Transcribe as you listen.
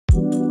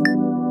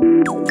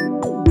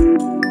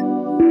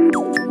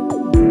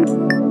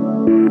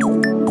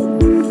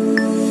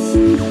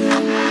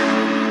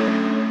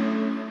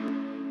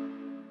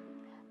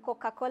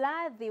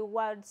Coca-Cola, the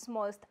world's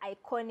most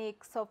iconic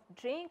soft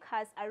drink,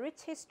 has a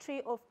rich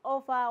history of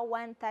over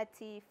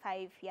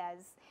 135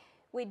 years.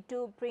 We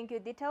do bring you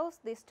details,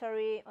 this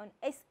story on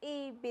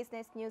SE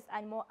Business News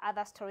and more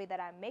other stories that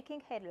are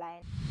making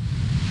headlines.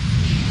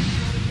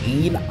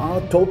 In our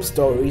top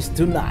stories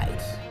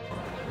tonight,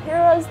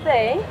 Heroes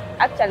Day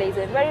actually is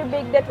a very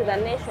big day to the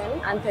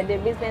nation and to the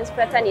business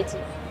fraternity.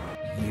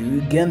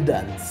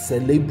 Ugandans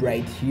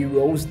celebrate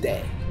Heroes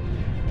Day.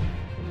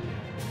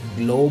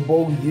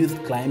 Global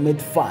Youth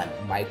Climate Fund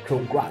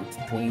Microgrant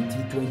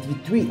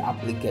 2023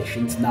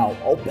 applications now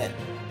open.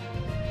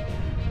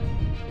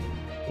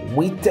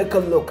 We take a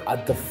look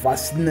at the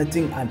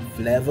fascinating and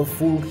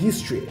flavorful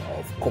history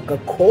of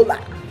Coca-Cola.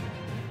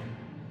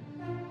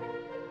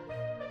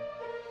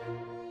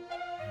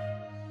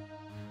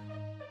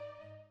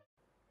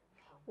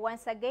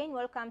 Once again,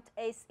 welcome to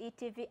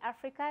SETV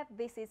Africa.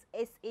 This is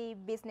SE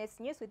Business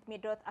News with me,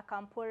 Dorothy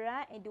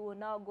Akampura, and we will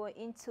now go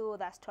into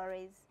the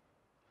stories.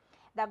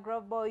 The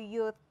Global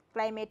Youth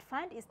Climate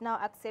Fund is now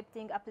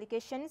accepting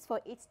applications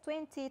for its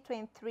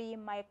 2023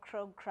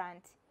 micro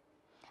grant.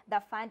 The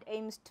fund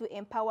aims to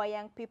empower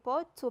young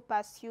people to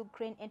pursue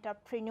green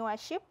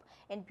entrepreneurship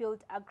and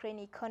build a green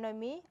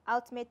economy,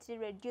 ultimately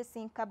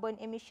reducing carbon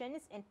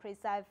emissions and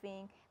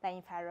preserving the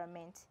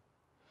environment.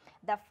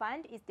 The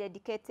fund is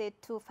dedicated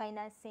to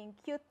financing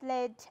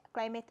youth-led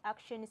climate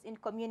actions in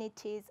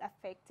communities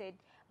affected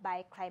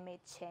by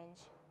climate change.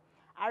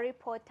 Our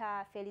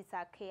reporter,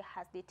 Felisa K,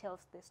 has details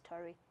of the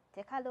story.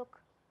 Take a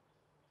look.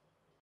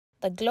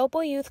 The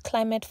Global Youth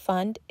Climate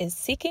Fund is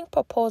seeking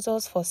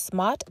proposals for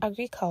smart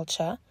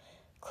agriculture,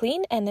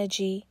 clean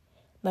energy,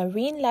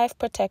 marine life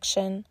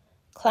protection,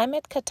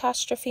 climate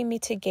catastrophe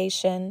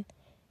mitigation,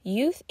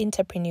 youth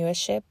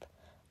entrepreneurship,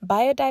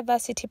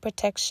 biodiversity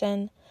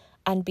protection,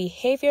 and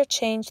behavior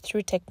change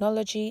through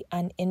technology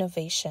and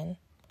innovation.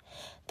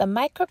 The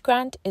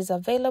microgrant is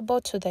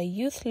available to the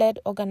youth-led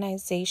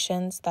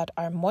organizations that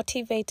are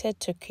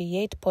motivated to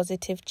create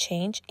positive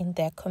change in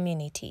their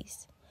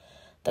communities.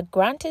 The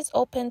grant is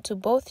open to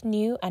both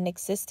new and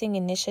existing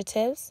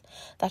initiatives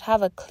that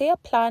have a clear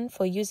plan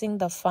for using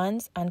the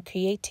funds and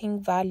creating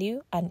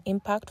value and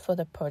impact for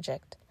the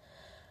project.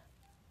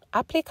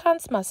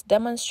 Applicants must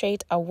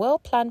demonstrate a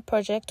well-planned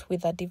project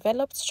with a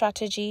developed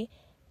strategy,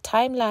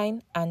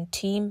 timeline, and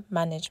team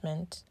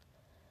management.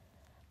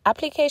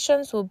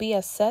 Applications will be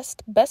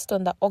assessed based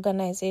on the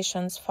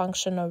organization's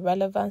functional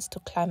relevance to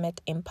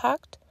climate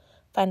impact,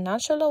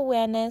 financial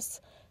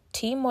awareness,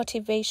 team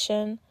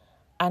motivation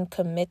and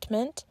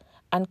commitment,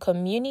 and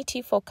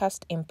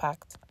community-focused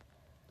impact.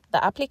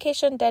 The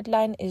application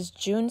deadline is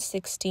June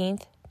 16,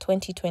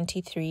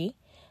 2023,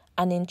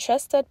 and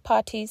interested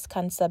parties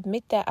can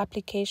submit their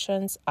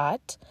applications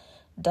at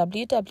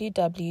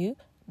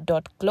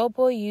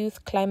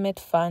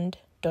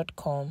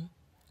www.globalyouthclimatefund.com.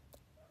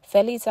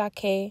 Felisa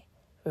K,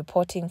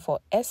 reporting for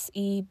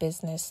SE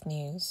Business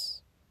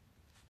News.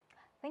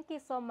 Thank you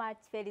so much,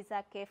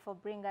 Felisa K, for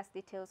bringing us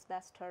details of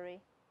that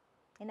story.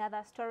 In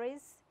other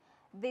stories,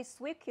 this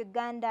week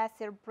Uganda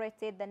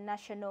celebrated the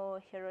National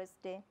Heroes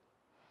Day.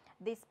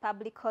 This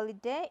public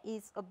holiday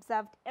is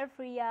observed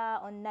every year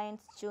on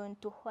 9th June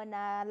to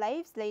honor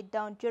lives laid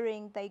down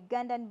during the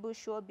Ugandan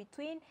Bush War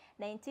between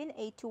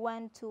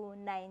 1981 to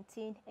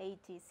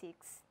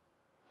 1986.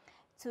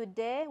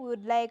 Today, we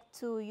would like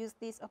to use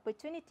this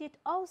opportunity to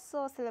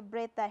also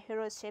celebrate the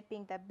heroes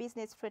shaping the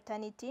business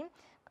fraternity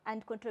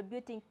and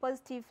contributing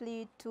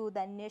positively to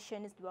the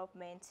nation's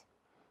development.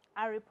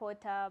 Our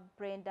reporter,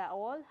 Brenda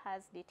Awol,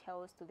 has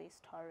details to this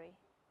story.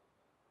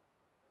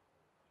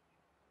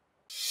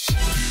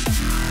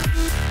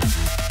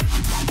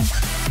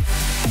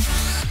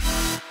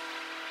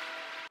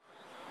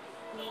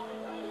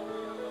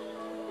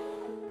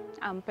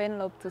 I'm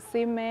Penelope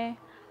Tusime.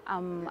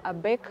 I'm a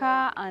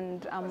baker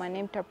and I'm an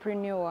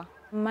entrepreneur.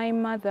 My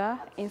mother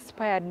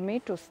inspired me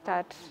to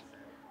start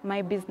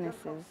my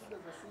businesses.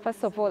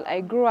 First of all,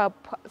 I grew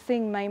up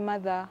seeing my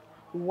mother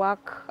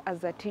work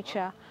as a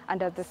teacher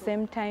and at the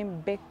same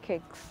time bake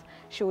cakes.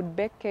 She would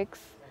bake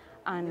cakes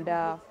and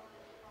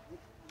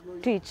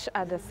teach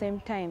at the same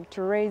time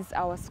to raise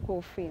our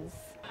school fees.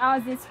 I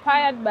was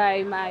inspired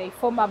by my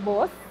former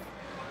boss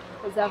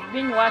because I've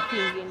been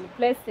working in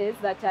places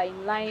that are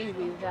in line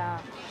with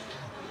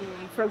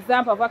for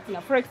example, I've worked in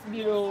a Forex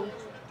Bureau.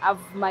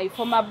 My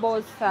former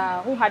boss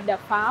who had a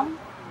farm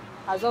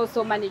was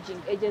also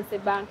managing agency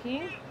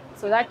banking.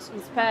 So that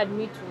inspired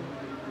me to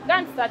go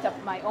and start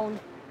up my own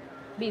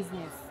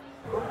business.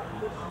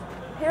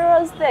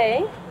 Heroes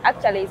Day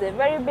actually is a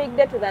very big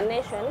day to the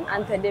nation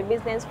and to the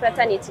business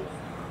fraternity,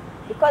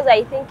 because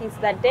I think it's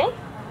the day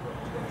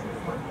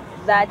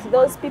that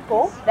those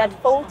people that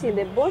fought in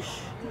the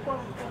bush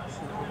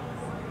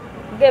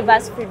gave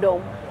us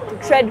freedom to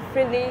trade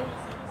freely,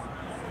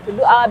 to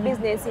do our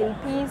business in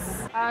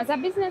peace. As a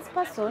business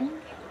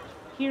person,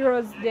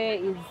 Heroes Day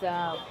is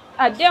a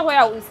a day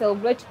where we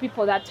celebrate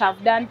people that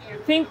have done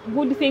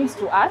good things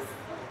to us.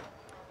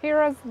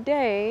 Heroes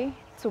Day,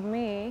 to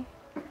me,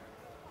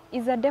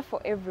 is a day for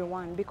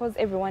everyone because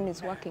everyone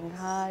is working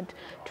hard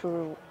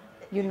to,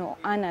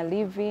 earn a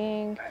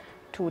living,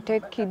 to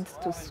take kids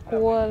to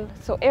school.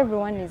 So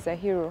everyone is a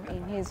hero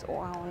in his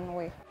or her own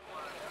way.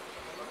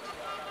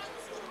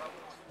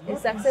 A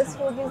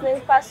successful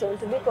business person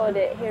to be called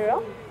a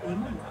hero,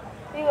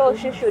 he or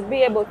she should be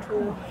able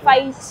to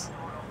fight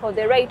for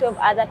the right of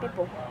other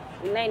people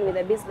in line with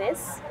the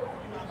business.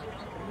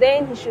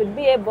 Then he should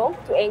be able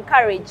to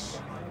encourage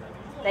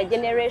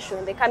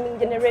the coming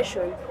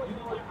generation,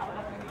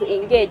 to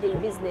engage in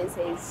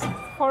businesses.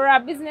 For a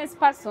business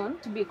person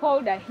to be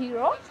called a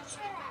hero,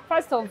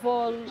 first of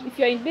all, if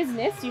you're in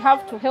business, you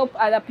have to help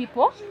other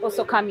people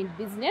also come in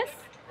business.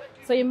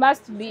 So you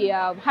must be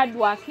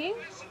hardworking,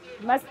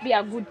 you must be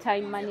a good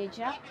time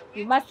manager,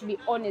 you must be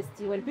honest.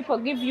 When people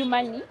give you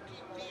money,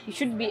 you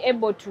should be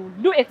able to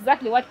do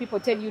exactly what people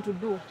tell you to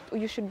do.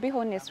 You should be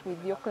honest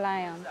with your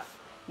clients.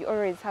 You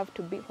always have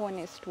to be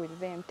honest with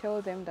them,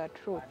 tell them the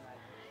truth.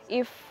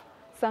 If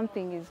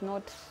something is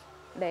not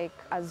like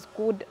as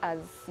good as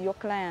your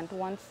client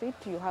wants it,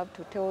 you have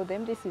to tell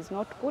them this is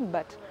not good,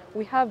 but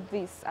we have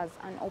this as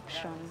an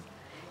option.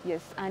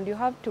 Yes, and you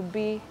have to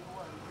be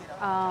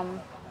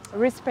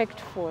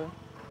respectful.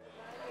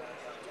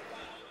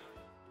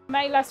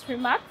 My last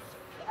remarks,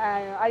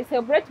 I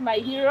celebrate my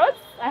heroes.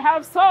 I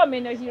have so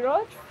many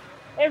heroes.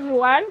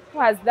 Everyone who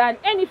has done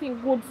anything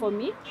good for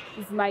me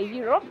is my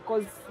hero,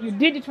 because you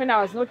did it when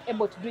I was not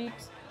able to do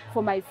it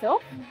for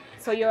myself.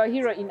 So you're a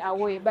hero in a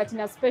way. But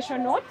in a special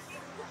note,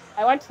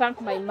 I want to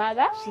thank my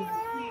mother. She's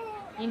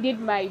indeed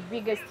my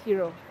biggest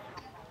hero.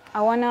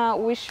 I want to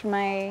wish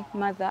my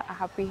mother a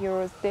happy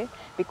Heroes Day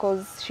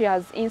because she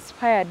has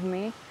inspired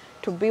me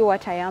to be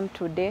what I am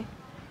today.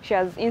 She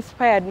has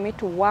inspired me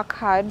to work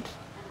hard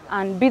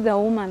and be the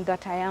woman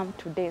that I am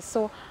today.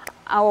 So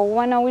I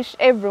want to wish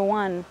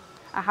everyone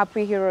a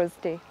happy Heroes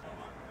Day.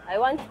 I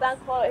want to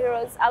thank all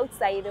heroes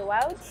outside the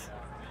world,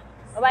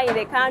 over in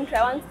the country.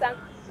 I want to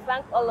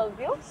thank all of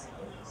you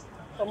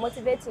for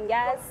motivating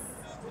us,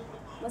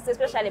 most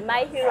especially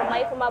my hero,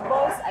 my former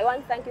boss. I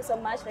want to thank you so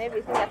much for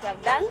everything that you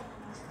have done.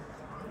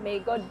 May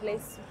God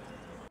bless you.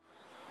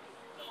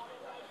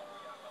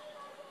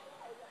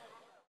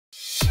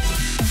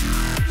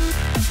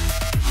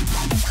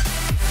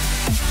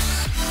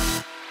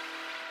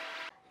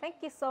 Thank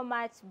you so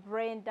much,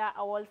 Brenda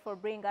Awol, for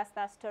bringing us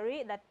that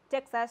story that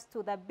takes us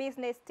to the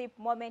business tip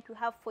moment we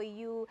have for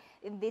you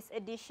in this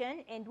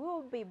edition, and we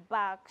will be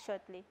back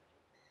shortly.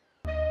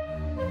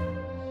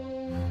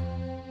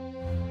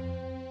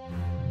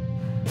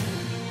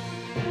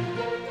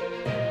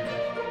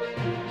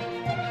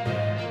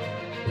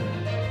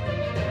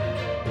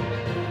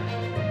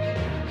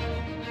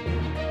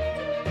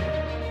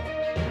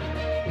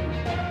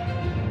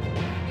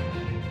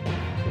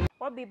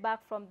 We'll be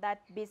back from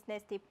that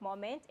business tip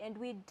moment, and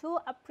we do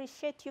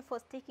appreciate you for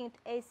sticking to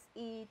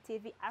SE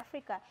TV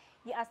Africa.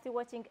 You are still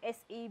watching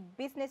SE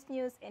Business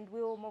News, and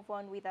we will move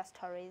on with the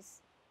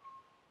stories.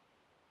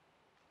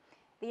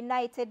 The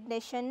United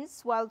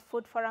Nations World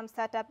Food Forum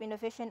Startup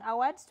Innovation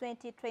Awards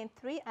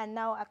 2023 are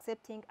now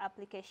accepting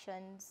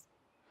applications.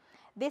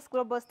 This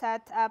global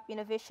startup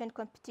innovation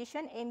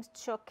competition aims to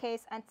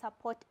showcase and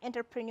support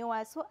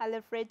entrepreneurs who are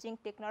leveraging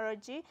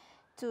technology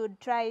to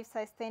drive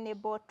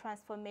sustainable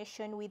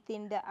transformation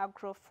within the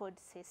agro-food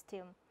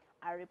system.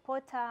 Our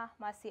reporter,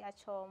 Mercy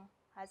Achom,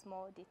 has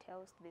more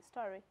details to the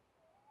story.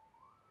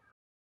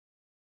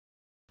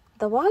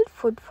 The World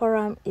Food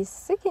Forum is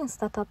seeking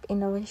startup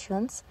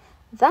innovations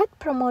that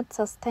promote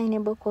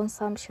sustainable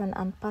consumption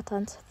and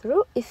patterns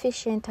through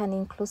efficient and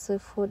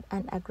inclusive food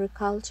and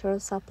agricultural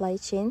supply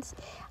chains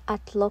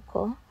at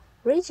local,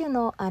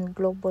 regional, and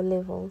global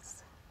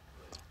levels.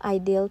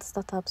 Ideal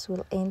startups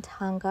will end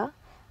hunger,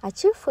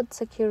 achieve food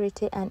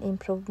security and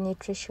improve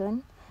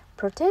nutrition,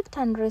 protect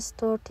and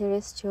restore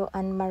terrestrial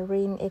and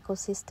marine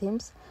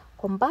ecosystems,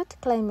 combat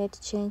climate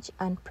change,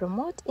 and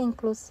promote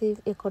inclusive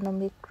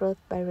economic growth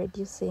by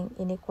reducing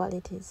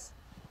inequalities.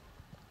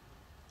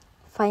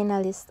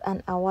 Finalists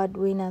and award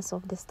winners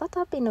of the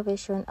Startup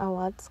Innovation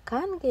Awards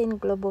can gain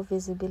global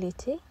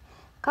visibility,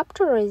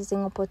 capital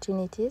raising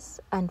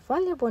opportunities, and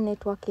valuable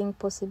networking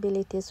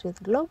possibilities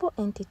with global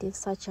entities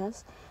such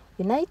as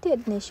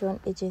United Nations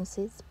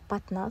agencies,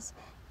 partners,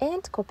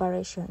 and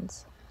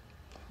corporations.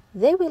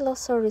 They will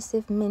also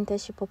receive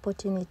mentorship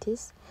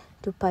opportunities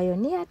to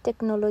pioneer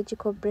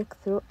technological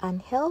breakthrough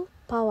and help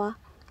power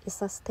a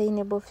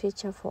sustainable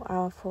future for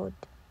our food.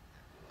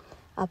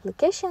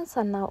 Applications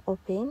are now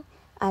open,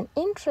 and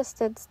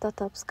interested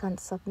startups can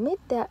submit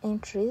their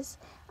entries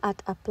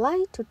at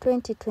Apply to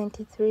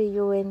 2023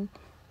 UN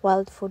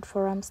World Food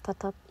Forum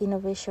Startup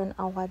Innovation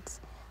Awards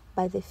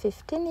by the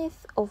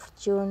 15th of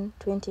June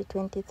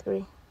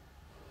 2023.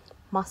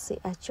 Mercy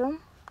Achom,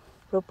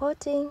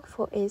 reporting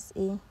for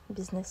SE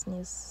Business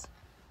News.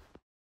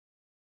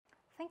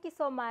 Thank you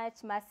so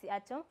much, Mercy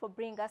Achom, for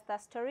bringing us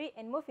that story.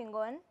 And moving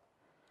on,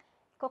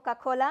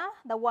 Coca-Cola,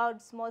 the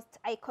world's most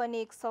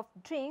iconic soft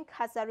drink,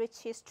 has a rich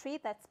history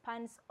that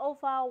spans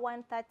over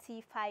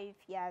 135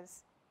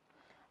 years.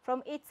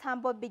 From its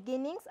humble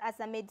beginnings as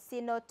a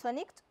medicinal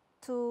tonic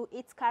to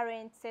its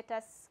current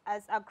status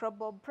as a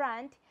global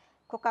brand,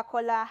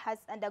 Coca-Cola has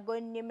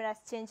undergone numerous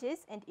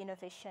changes and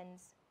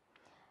innovations.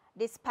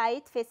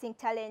 Despite facing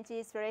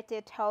challenges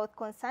related to health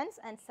concerns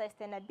and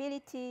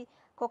sustainability,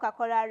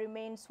 Coca-Cola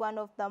remains one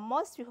of the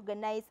most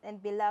recognized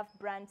and beloved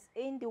brands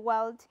in the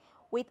world,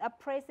 with a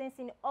presence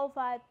in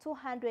over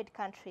 200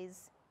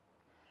 countries.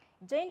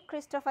 Join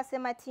Christopher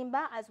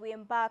Sematimba as we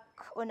embark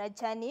on a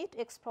journey to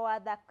explore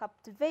the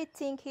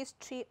captivating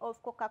history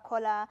of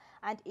Coca-Cola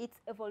and its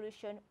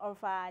evolution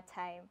over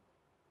time.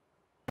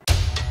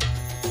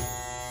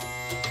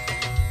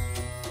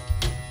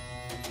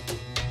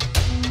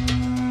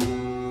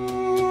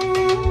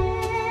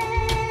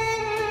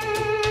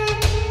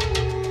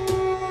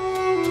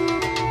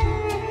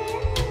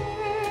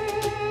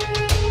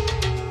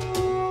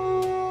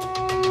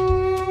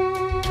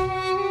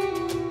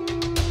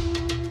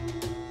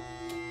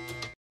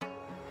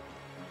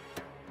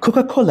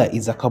 Coca-Cola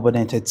is a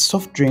carbonated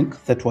soft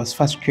drink that was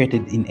first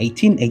created in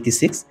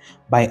 1886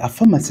 by a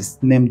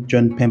pharmacist named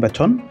John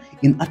Pemberton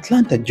in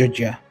Atlanta,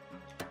 Georgia.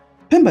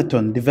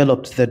 Pemberton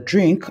developed the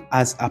drink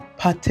as a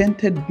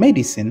patented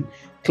medicine,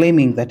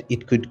 claiming that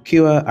it could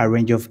cure a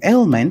range of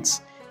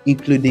ailments,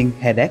 including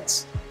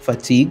headaches,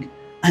 fatigue,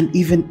 and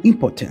even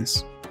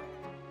impotence.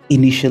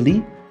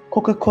 Initially,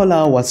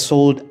 Coca-Cola was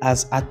sold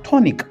as a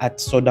tonic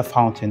at soda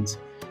fountains,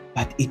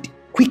 but it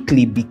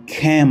quickly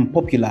became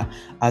popular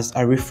as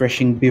a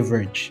refreshing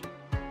beverage.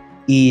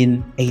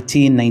 In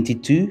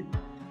 1892,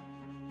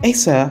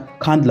 Asa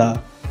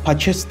Candler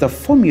purchased the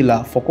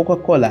formula for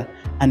Coca-Cola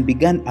and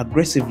began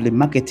aggressively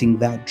marketing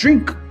the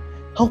drink,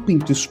 helping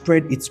to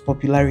spread its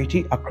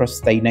popularity across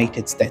the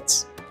United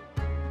States.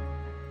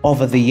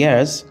 Over the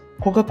years,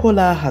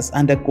 Coca-Cola has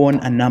undergone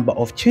a number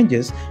of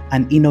changes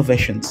and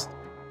innovations.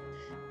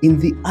 In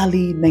the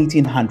early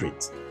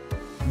 1900s,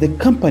 the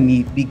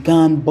company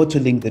began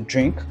bottling the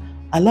drink,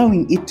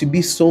 allowing it to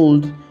be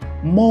sold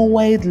more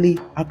widely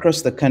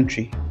across the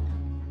country.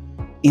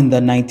 In the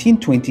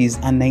 1920s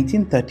and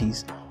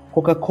 1930s,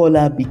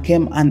 Coca-Cola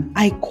became an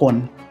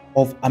icon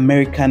of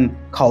American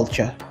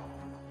culture,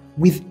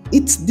 with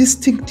its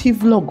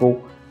distinctive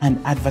logo and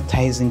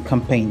advertising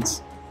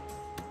campaigns.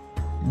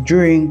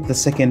 During the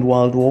Second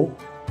World War,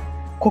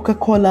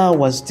 Coca-Cola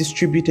was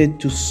distributed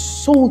to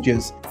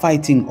soldiers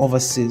fighting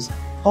overseas,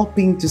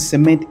 helping to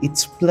cement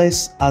its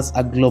place as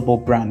a global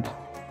brand.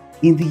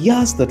 In the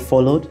years that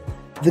followed,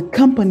 the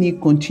company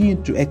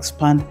continued to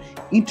expand,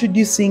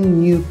 introducing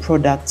new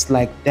products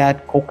like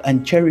Diet Coke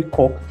and Cherry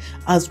Coke,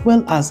 as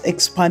well as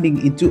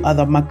expanding into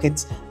other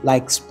markets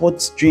like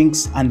sports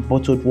drinks and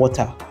bottled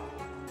water.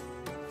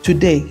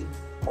 Today,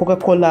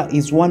 Coca-Cola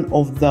is one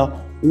of the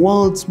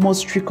world's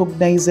most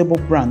recognizable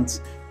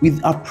brands,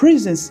 with a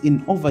presence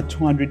in over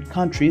 200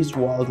 countries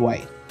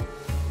worldwide.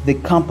 The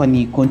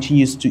company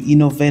continues to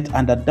innovate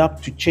and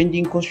adapt to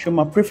changing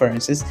consumer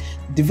preferences,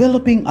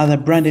 developing other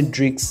branded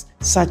drinks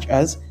such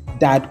as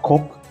Diet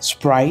Coke,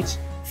 Sprite,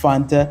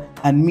 Fanta,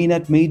 and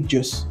Minute Maid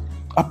juice.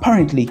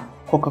 Apparently,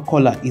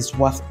 Coca-Cola is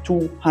worth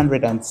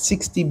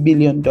 $260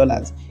 billion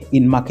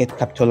in market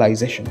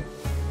capitalization.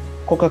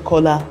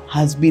 Coca-Cola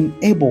has been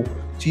able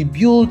to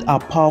build a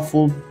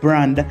powerful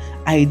brand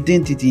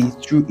identity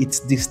through its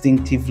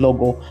distinctive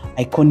logo,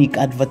 iconic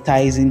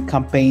advertising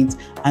campaigns,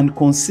 and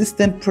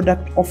consistent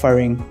product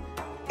offering.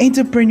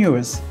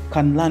 Entrepreneurs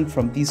can learn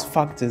from these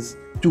factors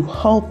to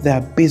help their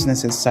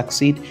businesses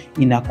succeed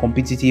in a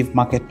competitive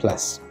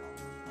marketplace.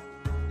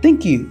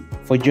 Thank you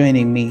for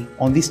joining me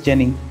on this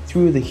journey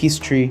through the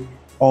history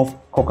of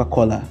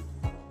Coca-Cola.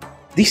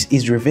 This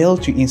is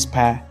Revealed to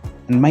Inspire,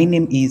 and my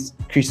name is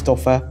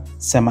Christopher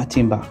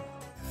Sematimba.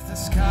 The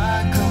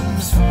sky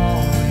comes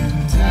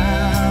falling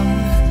down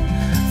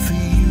for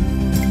you.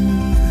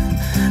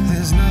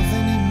 There's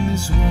nothing in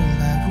this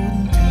world I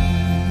wouldn't do.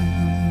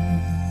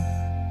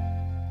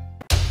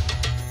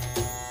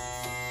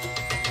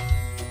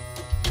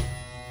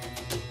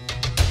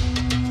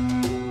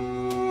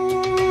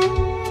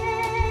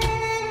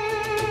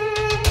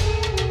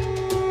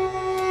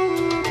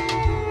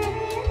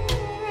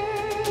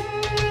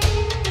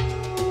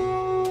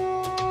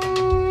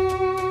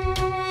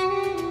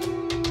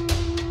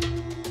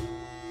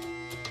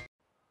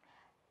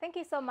 Thank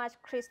you so much,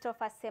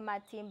 Christopher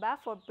Sematimba,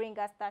 for bringing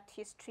us that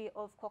history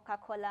of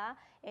Coca-Cola,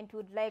 and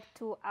would like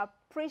to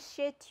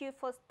appreciate you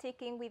for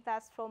sticking with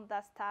us from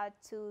the start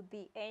to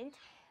the end.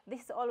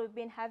 This is all we've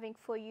been having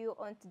for you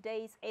on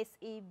today's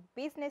SE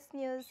Business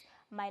News.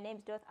 My name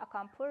is Dot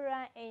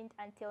Akampura, and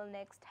until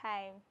next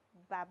time,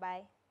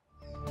 bye-bye.